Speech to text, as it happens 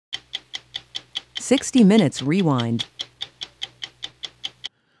60 Minutes Rewind.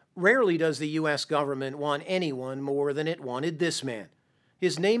 Rarely does the U.S. government want anyone more than it wanted this man.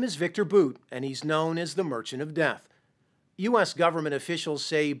 His name is Viktor Bout, and he's known as the Merchant of Death. U.S. government officials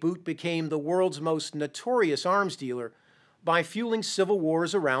say Bout became the world's most notorious arms dealer by fueling civil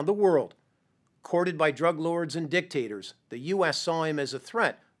wars around the world. Courted by drug lords and dictators, the U.S. saw him as a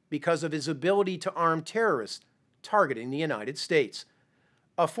threat because of his ability to arm terrorists targeting the United States.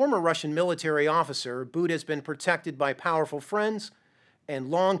 A former Russian military officer, Bout has been protected by powerful friends and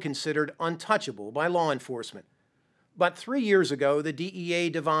long considered untouchable by law enforcement. But 3 years ago, the DEA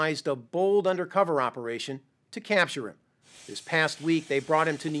devised a bold undercover operation to capture him. This past week, they brought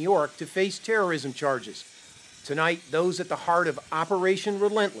him to New York to face terrorism charges. Tonight, those at the heart of Operation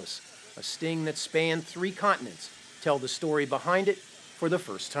Relentless, a sting that spanned 3 continents, tell the story behind it for the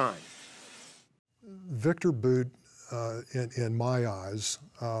first time. Viktor Bout, in my eyes,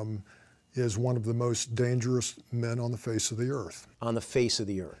 is one of the most dangerous men on the face of the earth. On the face of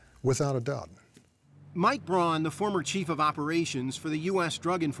the earth. Without a doubt. Mike Braun, the former chief of operations for the U.S.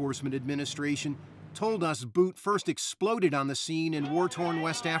 Drug Enforcement Administration, told us Bout first exploded on the scene in war-torn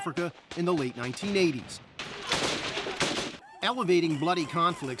West Africa in the late 1980s. Elevating bloody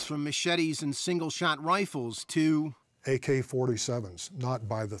conflicts from machetes and single-shot rifles to AK-47s, not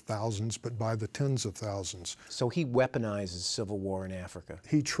by the thousands, but by the tens of thousands. So he weaponizes civil war in Africa.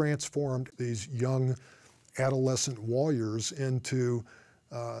 He transformed these young adolescent warriors into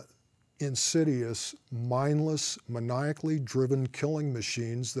insidious, mindless, maniacally driven killing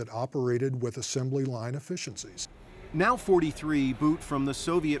machines that operated with assembly line efficiencies. Now 43, Bout from the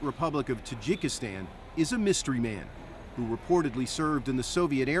Soviet Republic of Tajikistan is a mystery man who reportedly served in the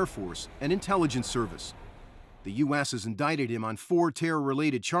Soviet Air Force and Intelligence Service. The U.S. has indicted him on 4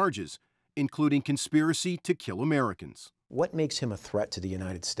 terror-related charges, including conspiracy to kill Americans. What makes him a threat to the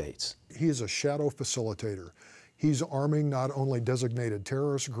United States? He is a shadow facilitator. He's arming not only designated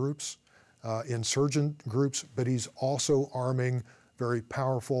terrorist groups, insurgent groups, but he's also arming very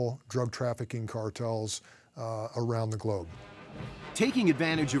powerful drug trafficking cartels around the globe. Taking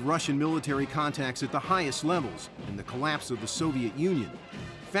advantage of Russian military contacts at the highest levels and the collapse of the Soviet Union,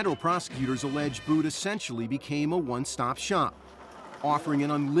 federal prosecutors allege Bout essentially became a one-stop shop, offering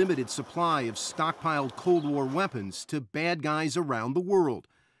an unlimited supply of stockpiled Cold War weapons to bad guys around the world,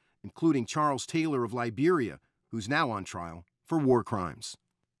 including Charles Taylor of Liberia, who's now on trial for war crimes.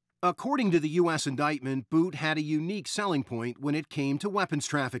 According to the U.S. indictment, Bout had a unique selling point when it came to weapons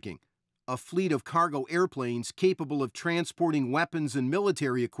trafficking. A fleet of cargo airplanes capable of transporting weapons and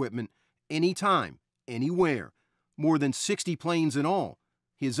military equipment anytime, anywhere. More than 60 planes in all.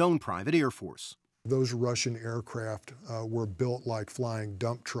 His own private air force. Those Russian aircraft were built like flying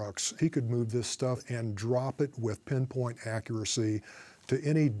dump trucks. He could move this stuff and drop it with pinpoint accuracy to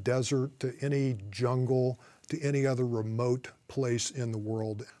any desert, to any jungle, to any other remote place in the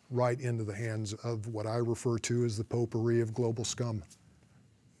world, right into the hands of what I refer to as the potpourri of global scum.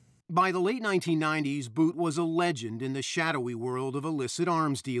 By the late 1990s, Bout was a legend in the shadowy world of illicit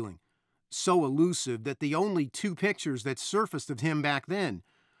arms dealing. So elusive that the only 2 pictures that surfaced of him back then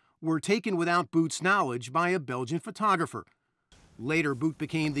were taken without Bout's knowledge by a Belgian photographer. Later, Bout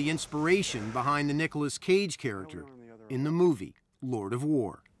became the inspiration behind the Nicolas Cage character in the movie Lord of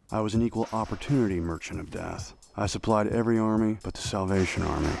War. I was an equal opportunity merchant of death. I supplied every army but the Salvation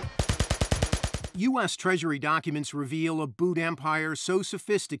Army. U.S. Treasury documents reveal a Bout empire so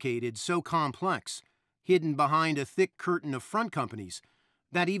sophisticated, so complex, hidden behind a thick curtain of front companies,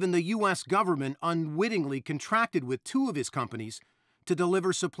 that even the U.S. government unwittingly contracted with 2 of his companies to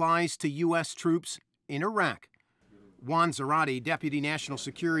deliver supplies to U.S. troops in Iraq. Juan Zarate, Deputy National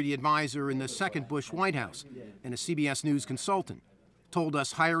Security Advisor in the second Bush White House and a CBS News consultant, told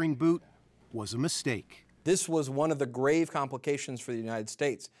us hiring Bout was a mistake. This was one of the grave complications for the United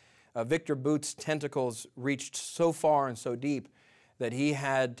States. Viktor Bout's tentacles reached so far and so deep that he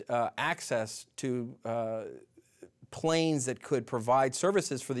had access to planes that could provide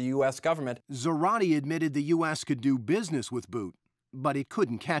services for the U.S. government. Zarate admitted the U.S. could do business with Bout, but it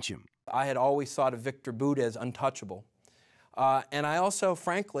couldn't catch him. I had always thought of Viktor Bout as untouchable. And I also,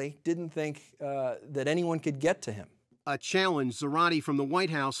 frankly, didn't think that anyone could get to him. A challenge Zarate from the White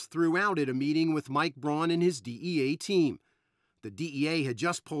House threw out at a meeting with Mike Braun and his DEA team. The DEA had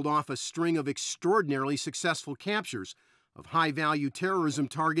just pulled off a string of extraordinarily successful captures of high-value terrorism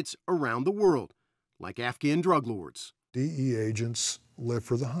targets around the world, like Afghan drug lords. DEA agents live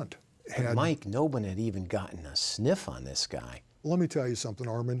for the hunt. Mike, no one had even gotten a sniff on this guy. Let me tell you something,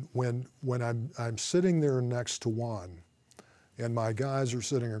 Armin. When I'm sitting there next to Juan, and my guys are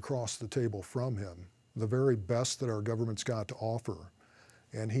sitting across the table from him, the very best that our government's got to offer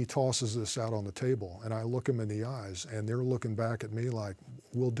And he tosses this out on the table, and I look him in the eyes, and they're looking back at me like,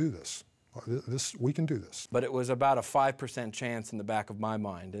 we'll do this. We can do this. But it was about a 5% chance in the back of my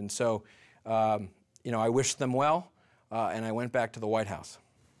mind. And so, you know, I wished them well, and I went back to the White House.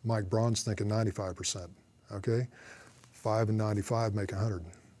 Mike Braun's thinking 95%, okay? 5 and 95 make 100.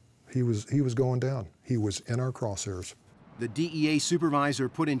 He was going down. He was in our crosshairs. The DEA supervisor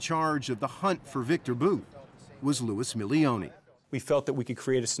put in charge of the hunt for Viktor Bout was Louis Milioni. We felt that we could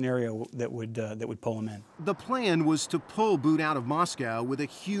create a scenario that would pull him in. The plan was to pull Bout out of Moscow with a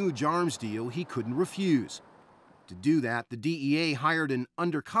huge arms deal he couldn't refuse. To do that, the DEA hired an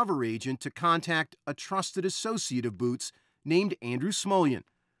undercover agent to contact a trusted associate of Bout's named Andrew Smulyan.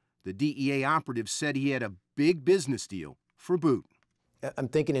 The DEA operative said he had a big business deal for Bout. I'm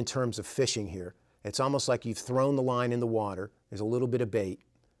thinking in terms of fishing here. It's almost like you've thrown the line in the water. There's a little bit of bait.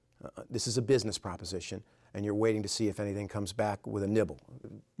 This is a business proposition, and you're waiting to see if anything comes back with a nibble.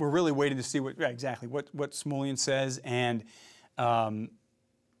 We're really waiting to see what Smulyan says and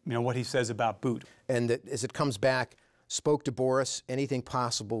you know, what he says about Bout. And that as it comes back, spoke to Boris, anything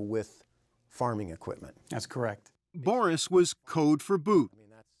possible with farming equipment. That's correct. Boris was code for Bout,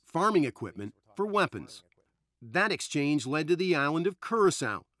 farming equipment for weapons. That exchange led to the island of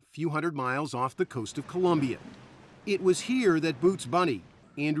Curacao, a few hundred miles off the coast of Colombia. It was here that Bout's buddy,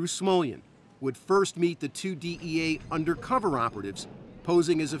 Andrew Smulyan, would first meet the two DEA undercover operatives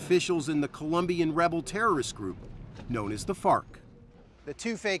posing as officials in the Colombian rebel terrorist group known as the FARC. The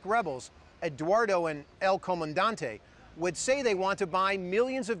two fake rebels, Eduardo and El Comandante, would say they want to buy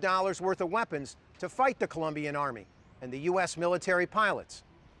millions of dollars worth of weapons to fight the Colombian army and the U.S. military pilots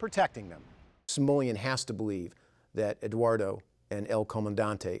protecting them. Smulyan has to believe that Eduardo and El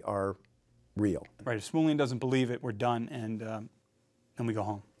Comandante are real. Right, if Smulyan doesn't believe it, we're done, and we go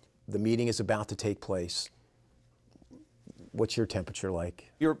home. The meeting is about to take place. What's your temperature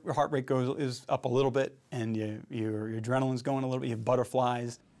like? Your heart rate is up a little bit, and your adrenaline's going a little bit. You have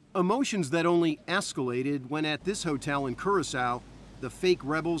butterflies. Emotions that only escalated when at this hotel in Curacao, the fake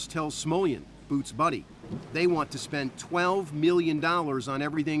rebels tell Smulyan, Bout's buddy, they want to spend $12 million on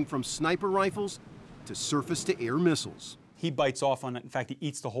everything from sniper rifles to surface-to-air missiles. He bites off on it. In fact, he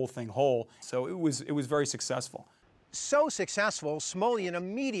eats the whole thing whole. So it was very successful. So successful, Smulyan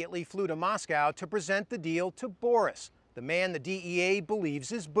immediately flew to Moscow to present the deal to Boris, the man the DEA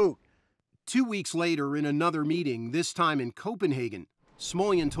believes is Bout. 2 weeks later, in another meeting, this time in Copenhagen,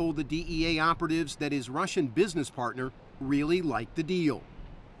 Smulyan told the DEA operatives that his Russian business partner really liked the deal.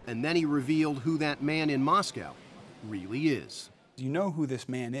 And then he revealed who that man in Moscow really is. You know who this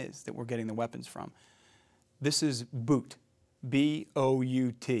man is that we're getting the weapons from. This is Bout,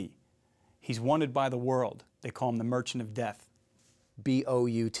 B-O-U-T. He's wanted by the world. They call him the Merchant of Death.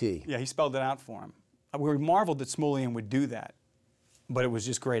 B-O-U-T. Yeah, he spelled it out for him. We marveled that Smulyan would do that, but it was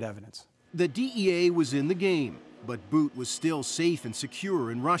just great evidence. The DEA was in the game, but Bout was still safe and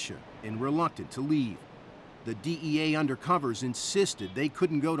secure in Russia and reluctant to leave. The DEA undercovers insisted they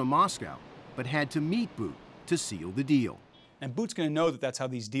couldn't go to Moscow, but had to meet Bout to seal the deal. And Bout's going to know that that's how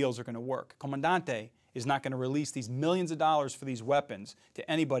these deals are going to work. Comandante is not going to release these millions of dollars for these weapons to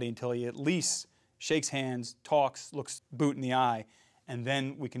anybody until he at least shakes hands, talks, looks Bout in the eye, and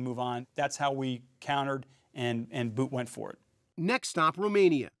then we can move on. That's how we countered, and Bout went for it. Next stop,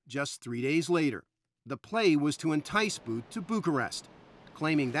 Romania, just 3 days later. The play was to entice Bout to Bucharest,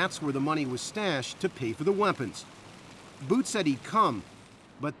 claiming that's where the money was stashed to pay for the weapons. Bout said he'd come,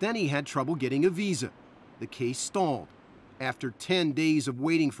 but then he had trouble getting a visa. The case stalled. After 10 days of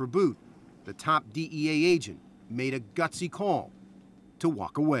waiting for Bout, the top DEA agent made a gutsy call to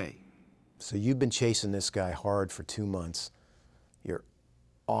walk away. So you've been chasing this guy hard for 2 months. You're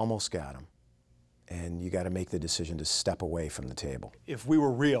almost got him. And you got to make the decision to step away from the table. If we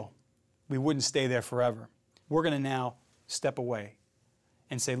were real, we wouldn't stay there forever. We're going to now step away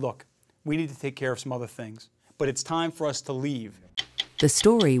and say, look, we need to take care of some other things, but it's time for us to leave. The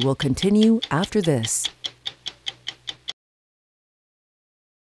story will continue after this.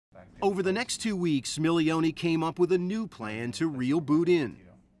 Over the next 2 weeks, Milioni came up with a new plan to reel Bout in.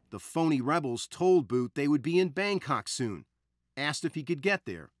 The phony rebels told Bout they would be in Bangkok soon. Asked if he could get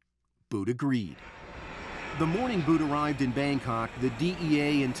there. Bout agreed. The morning Bout arrived in Bangkok, the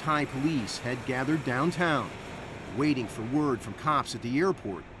DEA and Thai police had gathered downtown, waiting for word from cops at the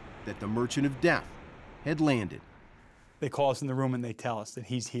airport that the Merchant of Death had landed. They call us in the room and they tell us that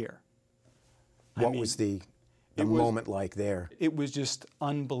he's here. What was the moment like there? It was just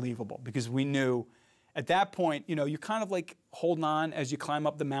unbelievable because we knew at that point, you know, you're kind of like holding on as you climb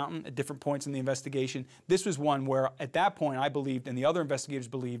up the mountain at different points in the investigation. This was one where at that point I believed, and the other investigators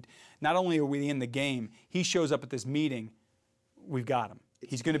believed, not only are we in the game, he shows up at this meeting, we've got him.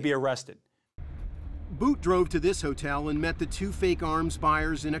 He's going to be arrested. Bout drove to this hotel and met the two fake arms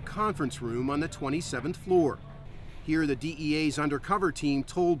buyers in a conference room on the 27th floor. Here, the DEA's undercover team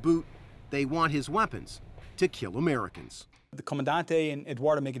told Bout they want his weapons to kill Americans. The Comandante and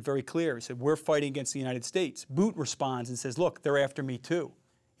Eduardo make it very clear. He said, we're fighting against the United States. Bout responds and says, look, they're after me too.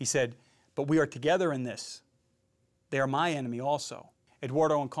 He said, but we are together in this. They are my enemy also.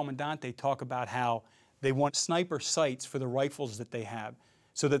 Eduardo and Comandante talk about how they want sniper sights for the rifles that they have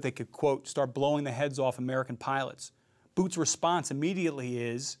so that they could, quote, start blowing the heads off American pilots. Bout's response immediately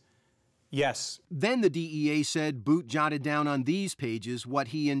is, yes. Then the DEA said Bout jotted down on these pages what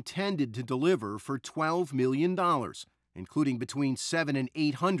he intended to deliver for $12 million, including between 700 and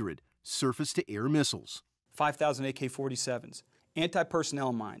 800 surface-to-air missiles. 5,000 AK-47s,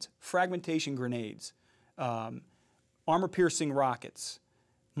 anti-personnel mines, fragmentation grenades, armor-piercing rockets,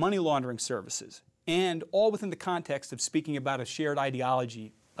 money laundering services, and all within the context of speaking about a shared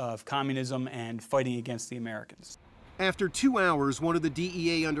ideology of communism and fighting against the Americans. After 2 hours, one of the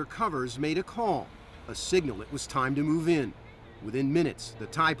DEA undercovers made a call, a signal it was time to move in. Within minutes, the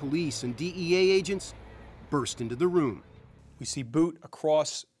Thai police and DEA agents burst into the room. We see Bout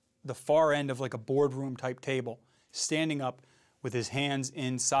across the far end of like a boardroom type table, standing up with his hands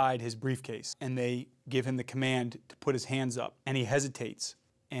inside his briefcase. And they give him the command to put his hands up, and he hesitates.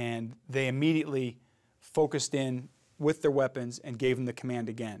 And they immediately focused in with their weapons and gave him the command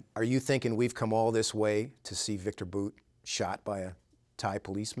again. Are you thinking we've come all this way to see Viktor Bout shot by a Thai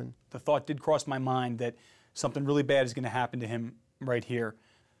policeman? The thought did cross my mind that something really bad is going to happen to him right here,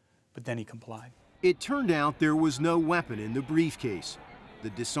 but then he complied. It turned out there was no weapon in the briefcase.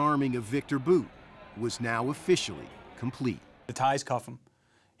 The disarming of Viktor Bout was now officially complete. The Thais cuff him.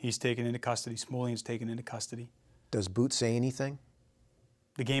 He's taken into custody. Smolian's taken into custody. Does Bout say anything?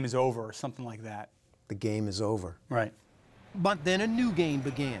 The game is over, or something like that. The game is over. Right. But then a new game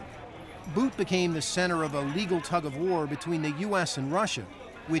began. Bout became the center of a legal tug-of-war between the U.S. and Russia,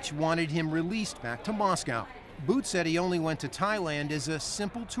 which wanted him released back to Moscow. Bout said he only went to Thailand as a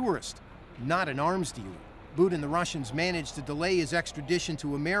simple tourist, not an arms dealer. Bout and the Russians managed to delay his extradition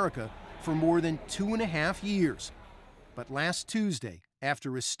to America for more than 2.5 years. But last Tuesday,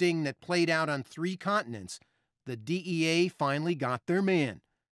 after a sting that played out on 3 continents, the DEA finally got their man.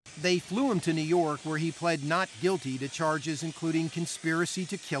 They flew him to New York, where he pled not guilty to charges including conspiracy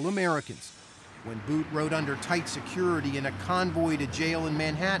to kill Americans. When Bout rode under tight security in a convoy to jail in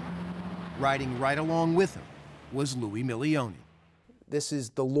Manhattan, riding right along with him was Louis Milioni. This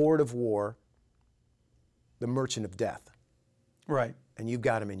is the Lord of War, the Merchant of Death. Right. And you've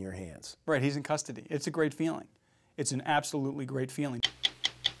got him in your hands. Right, he's in custody. It's a great feeling. It's an absolutely great feeling.